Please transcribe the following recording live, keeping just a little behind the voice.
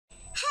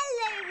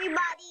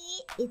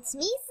it's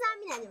me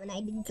Samina Zaman.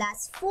 I'm in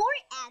class 4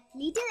 at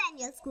Little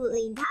Angel School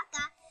in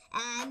Dhaka,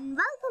 and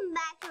welcome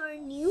back to our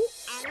new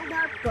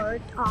another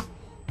part of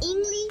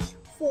English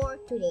for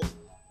today.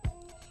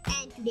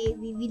 And today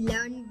we will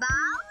learn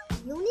about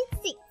Unit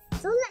 6.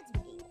 So let's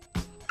begin.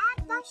 At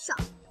the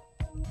shop,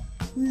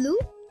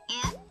 look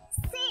and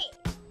say.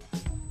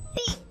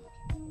 Pen,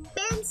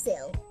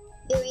 pencil,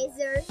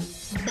 eraser,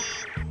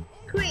 bag,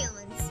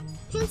 crayons,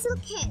 pencil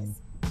case,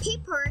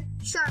 paper,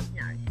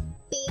 sharpener,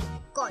 pen,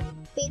 cotton,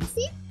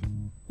 pencil,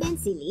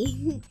 pencil,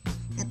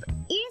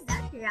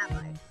 eraser,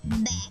 rubber,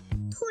 bag,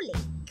 থলে,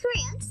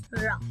 crayons,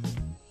 rock.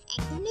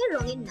 এক ধরনের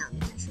রঙের নাম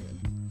আসলে।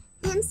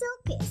 Pencil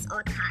case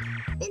অর্থাৎ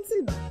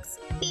pencil box,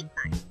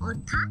 paper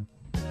অর্থাৎ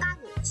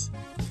কাগজ,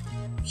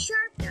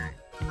 sharpener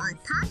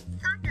অর্থাৎ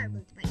কাটার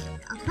বলতে পারি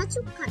আমরা, অথবা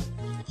চুপখানি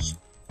জিনিস।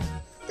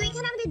 তো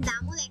এখানে আমাদের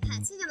দামও লেখা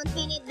আছে, যেমন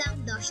পেনের দাম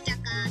 10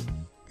 টাকা,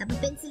 তারপর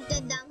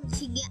পেন্সিলটার দাম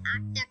হচ্ছে গিয়ে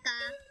 8 টাকা,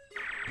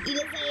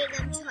 ইরেজারের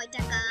দাম 6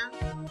 টাকা,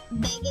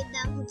 ব্যাগের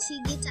দাম হচ্ছে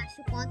গিয়ে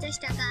 450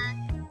 টাকা,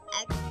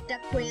 একটা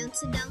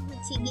ক্রেয়ন্সের দাম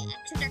হচ্ছে গিয়ে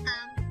 100 টাকা,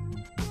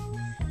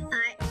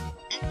 আর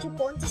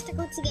 150 টাকা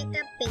হচ্ছে গিয়ে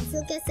একটা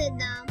পেন্সিল কেসের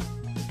দাম,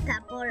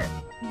 তারপর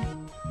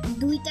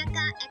 2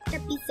 টাকা একটা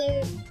পিসের,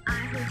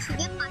 আর হচ্ছে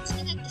গিয়ে 5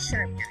 টাকা একটা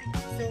শার্পনার।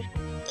 তো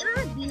এবার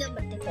আমরা 2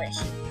 নম্বরটা করে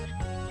আসি।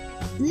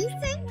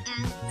 Listen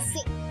and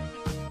say.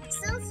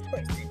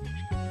 Salesperson,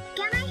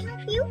 can I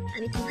help you?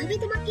 আমি কিভাবে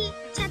তোমাকে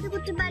সাহায্য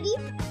করতে পারি?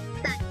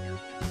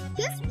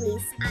 Yes,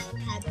 please. I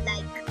have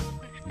like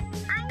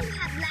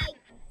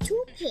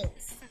 2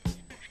 pens.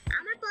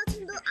 আমার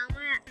পছন্দ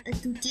আমার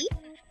 2টি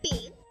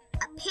পেন,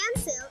 a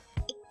pencil,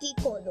 একটি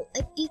কলম,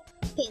 একটি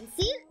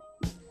pencil,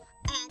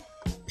 and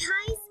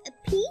a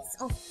piece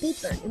of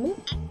paper, এবং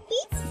এক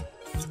পিস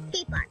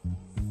পেপার।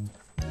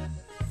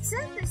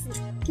 Salesperson,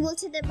 কি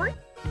বলছে দেবর?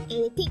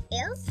 Anything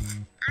else?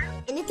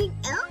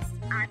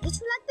 আর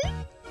কিছু লাগবে?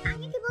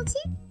 আমি কি বলছি?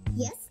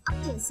 Yes, a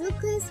pencil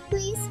case,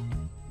 please.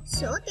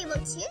 So তে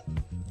বলছে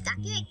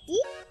তাকে একটি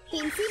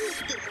পেন্সিল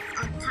কেস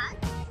অর্থাৎ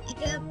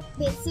একটা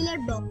পেন্সিলের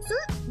বক্স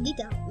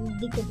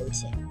দিতে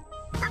বলছে।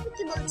 তারপর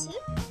কি বলছে?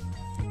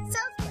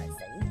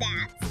 Salesperson,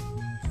 that's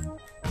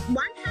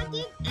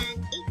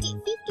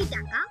 150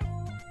 টাকা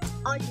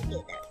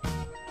altogether.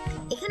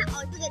 এখানে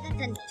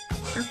altogetherটা নেই,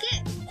 ওকে?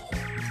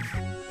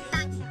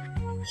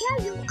 Here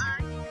you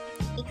are.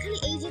 এখানে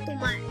এই যে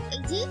তোমার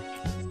এই যে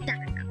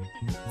টাকাটা।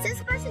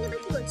 Salesperson এবার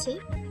কি বলছে?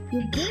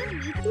 You gave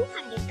me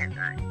 200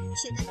 টাকা,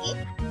 সেটাকে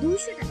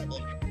 200 টাকা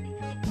দিন।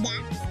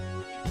 That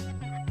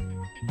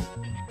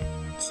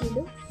ছিল।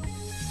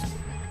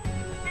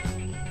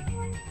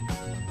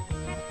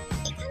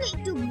 এখানে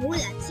একটু ভুল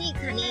আছে,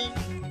 এখানে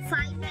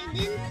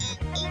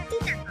 580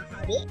 টাকা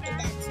হবে,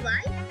 that's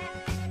why,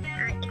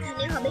 আর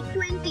এখানে হবে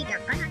 20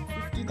 টাকা না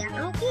 50 টাকা,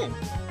 ওকে?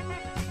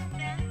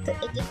 তো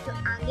এটা একটু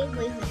আগের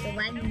বই হতো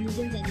বা আমি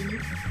নিজেও জানি না,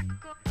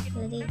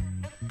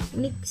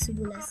 অনেক কিছু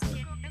ভুল আছে,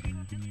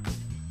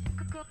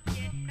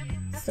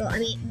 তো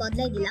আমি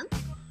বদলাই দিলাম।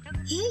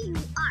 Here you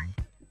are.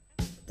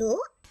 তো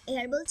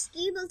এর বলছে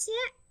কি বলছে?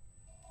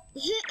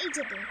 হে এই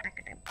যে তোমার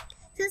টাকাটা।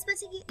 সেলস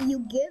বলছে কি you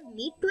gave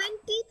me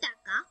 20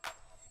 টাকা,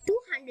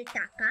 200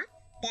 টাকা,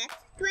 that's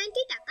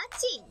 20 টাকা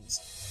চেঞ্জ।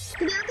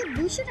 তুমি আমাকে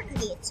 200 টাকা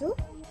দিয়েছো,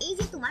 এই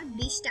যে তোমার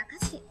 20 টাকা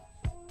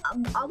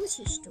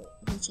অবশিষ্ট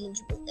চেঞ্জ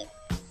বলতে।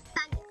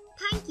 Tania,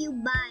 thank you,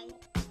 by.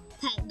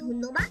 হ্যাঁ,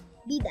 ধন্যবাদ,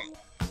 বিদায়।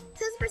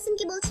 সেলস পারসন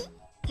কি বলছে?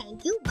 Thank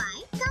you, by,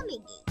 come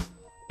again.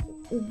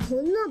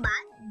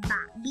 ধন্যবাদ বা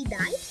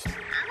বিদায়,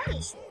 আবার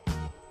এসো।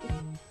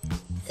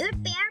 এবার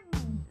পেয়ার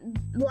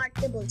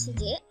ওয়ার্ডটা বলছে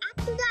যে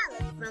act the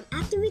dialogue from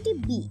activity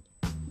B.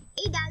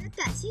 এই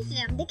ডায়লগটা আছে,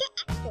 সেটা আমাদেরকে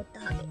অ্যাক্ট করতে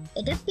হবে।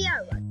 এটা পেয়ার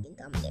ওয়ার্ড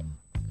কিন্তু আমাদের।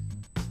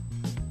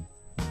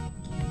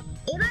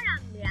 এবার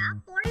আমরা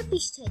পরের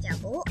পৃষ্ঠায়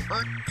যাব,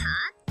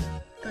 অর্থাৎ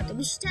কত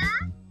পৃষ্ঠা?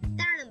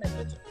 13 নম্বর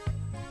পেজে।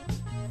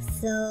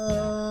 সো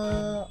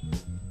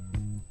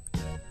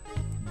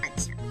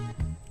আচ্ছা,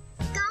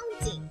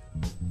 counting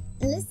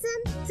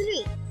lesson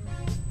 3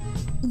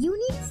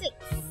 unit 6,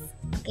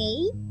 okay?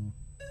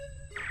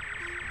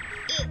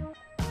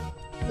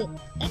 With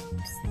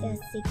X,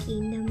 that's the key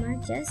number,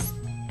 just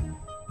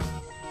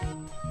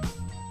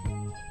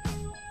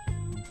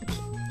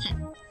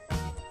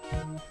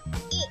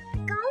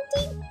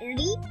counting,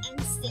 read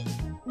and say.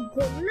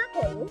 গণনা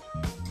করো,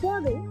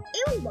 পড়ো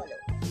এবং বলো।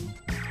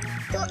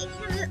 তো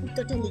এখানে আমরা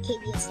উত্তরটা লিখে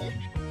দিয়েছে,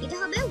 এটা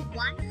হবে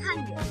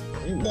 100।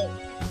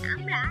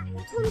 আমরা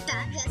প্রথমটা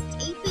জাস্ট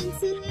এই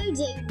পেন্সিলের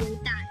যে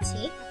বইটা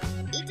আছে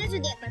এটা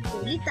যদি একবার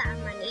পড়ি, তার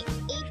মানে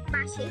এই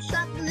পাশে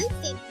সবগুলোই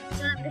সেম।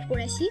 চলো আমরা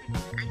পড়ে আসি,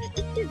 আমি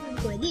একটু জুম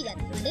করে দিই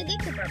যাতে তোমাদের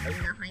দেখতে প্রবলেম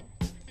না হয়।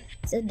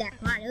 সো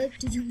দেখো, আরো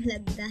একটু জুম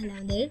লাগবে তাহলে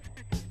আমাদের।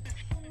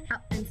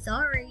 I'm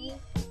sorry,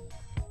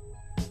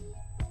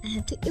 I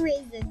have to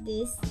erase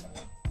this.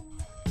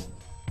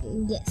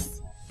 Yes.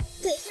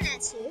 তো এখানে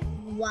আছে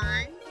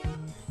 1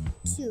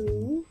 2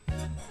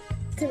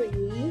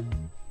 3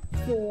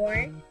 4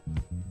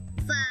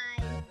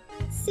 5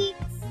 6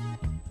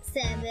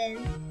 7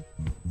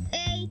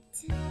 8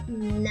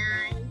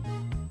 9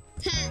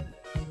 10.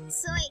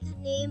 So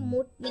এখানে এখানে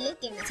মোট মিলে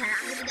 10 আছে আর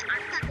আমরা যদি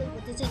 8 কাপল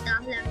করতে চাই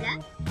তাহলে আমরা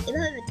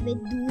এভাবে প্রথমে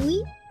 2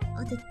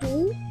 অর্থাৎ 2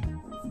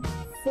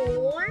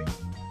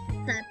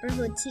 4 তারপর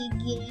হচ্ছে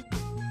গিয়ে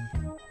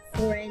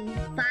 4 and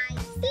 5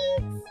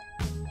 6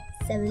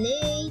 7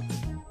 8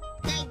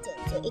 9 10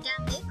 তো এটা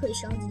আমি খুব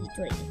সহজে লিখতে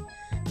পারি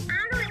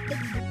আরো একটা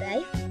দিতে পাই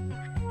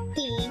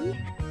 3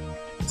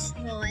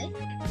 6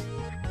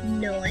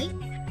 9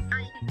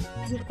 আর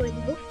যোগ করে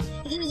দিব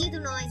এখানে যেহেতু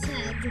 9 আছে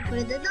যোগ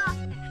করে দেব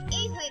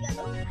এই হয়ে গেল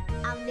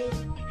আমাদের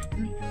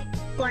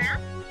করা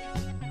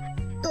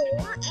তো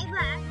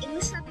এবার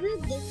এগুলো সবগুলো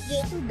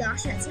যেহেতু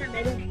 10 আছে আমরা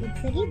এবার করতে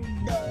থাকি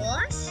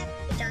 10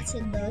 এটা আছে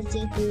 10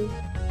 যেহেতু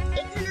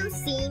এখানেও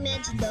সেম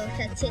এজ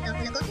 10 আছে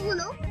তাহলে কত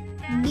হলো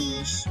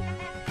 20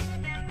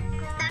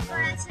 তারপর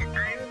আছে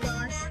আরো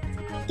 10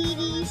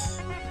 30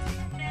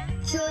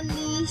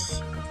 40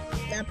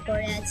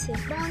 তারপরে আছে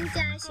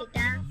 50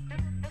 এটা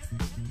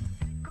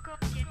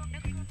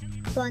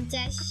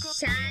 50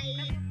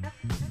 60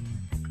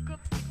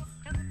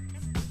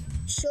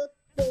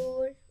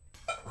 70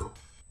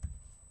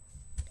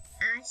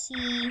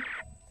 80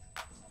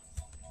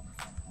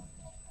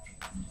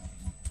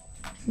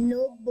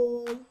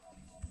 90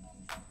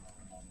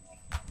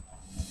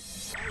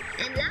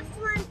 and last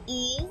one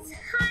is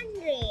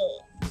 100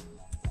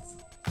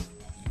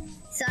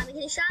 so আমি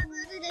এখানে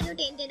সবগুলোতে যেহেতু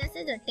 10 10 আছে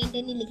তো 10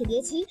 10 লিখে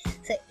দিয়েছি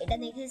সো এটা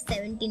দেখে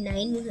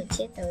 79 মনে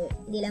হচ্ছে তো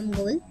দিলাম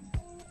গোল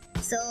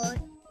সো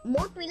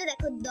মোট মিলে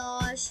দেখো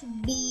 10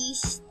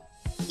 20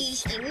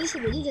 30 ইংলিশ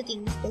বলি যদি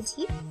ইংলিশ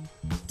বলছি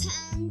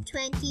 10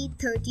 20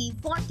 30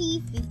 40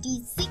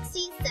 50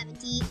 60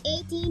 70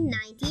 80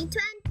 90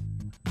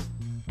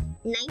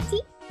 90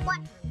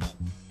 100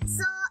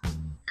 সো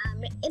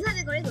আমরা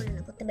এভাবে করে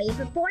গণনা করতে পারি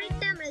এরপর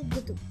পরেরটা আমরা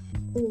যেহেতু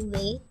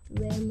ওয়েট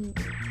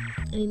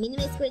আমি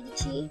মিনিমাইজ করে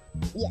দিচ্ছি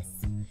ইয়েস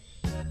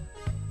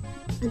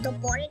তো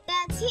পরেরটা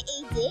আছে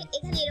এই যে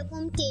এখানে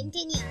এরকম 10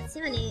 10 আছে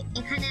মানে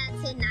এখানে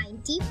আছে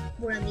 90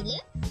 পুরো মিলে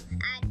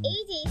আর এই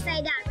যে এই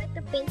সাইডে আরো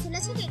একটা পেন্সিল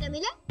আছে এটা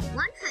মিলে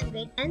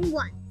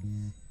 101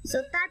 সো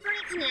তারপর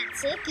এখানে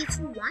আছে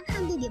কিছু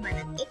 100 দিয়ে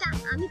বানান এটা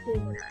আমি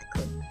করব না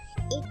এখন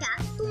এটা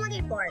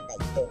তোমাদের পড়ার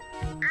দায়িত্ব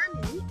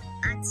আমি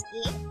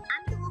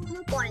তো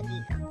কখনো পড়া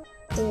দিই না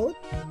তো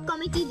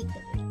কমিটি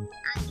লিখতে পারি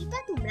আর এটা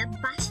তোমরা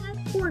বাসায়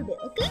পড়বে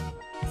ওকে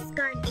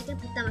কারণ এটা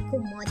পড়তে আমার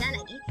খুব মজা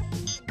লাগে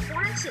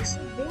পড়া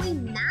শেষে বই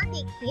না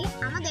দেখে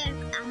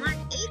আমার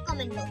এই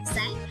কমেন্ট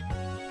বক্সে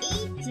এই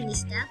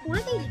জিনিসটা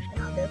পুরোটাই লিখতে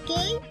হবে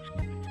ওকে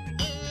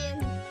and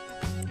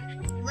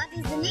what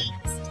is the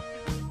next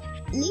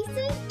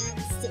listen and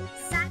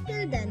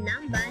circle the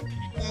number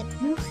that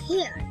you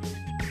hear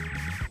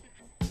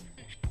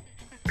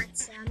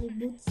আচ্ছা আমি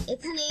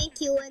এখানে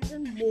কেউ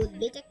একজন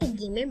বলবে এটা একটা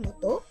গেমের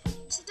মতো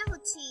সেটা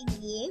হচ্ছে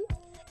গিয়ে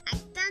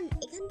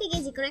এখান থেকে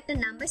যে কোনো একটা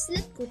নাম্বার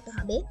সিলেক্ট করতে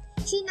হবে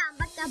সেই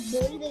নাম্বারটা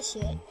বলবে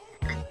সে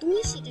আর তুমি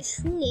সেটা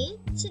শুনে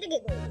সেটাকে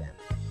করবে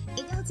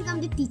এটা হচ্ছে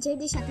আমাদের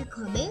টিচারদের সাথে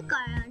হবে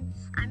কারণ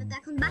আমরা তো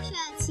এখন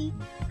বাসায় আছি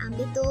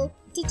আমাদের তো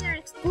টিচার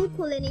স্কুল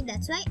খোলেনি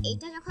দ্যাটস ওয়াই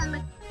এটা যখন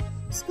আমরা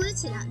স্কুলে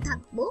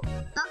থাকবো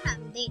তখন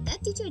আমাদের এটা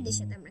টিচারদের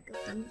সাথে আমরা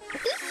করতাম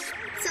okay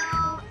so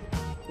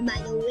by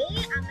the way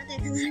আমরা তো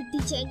এখন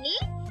টিচার নেই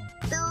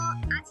তো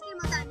আজকের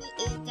মতো আমি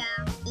এটা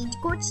এন্ড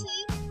করছি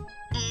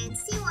and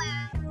see you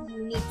at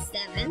unit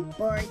 7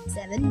 or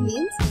 7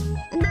 means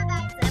and bye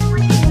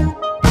bye.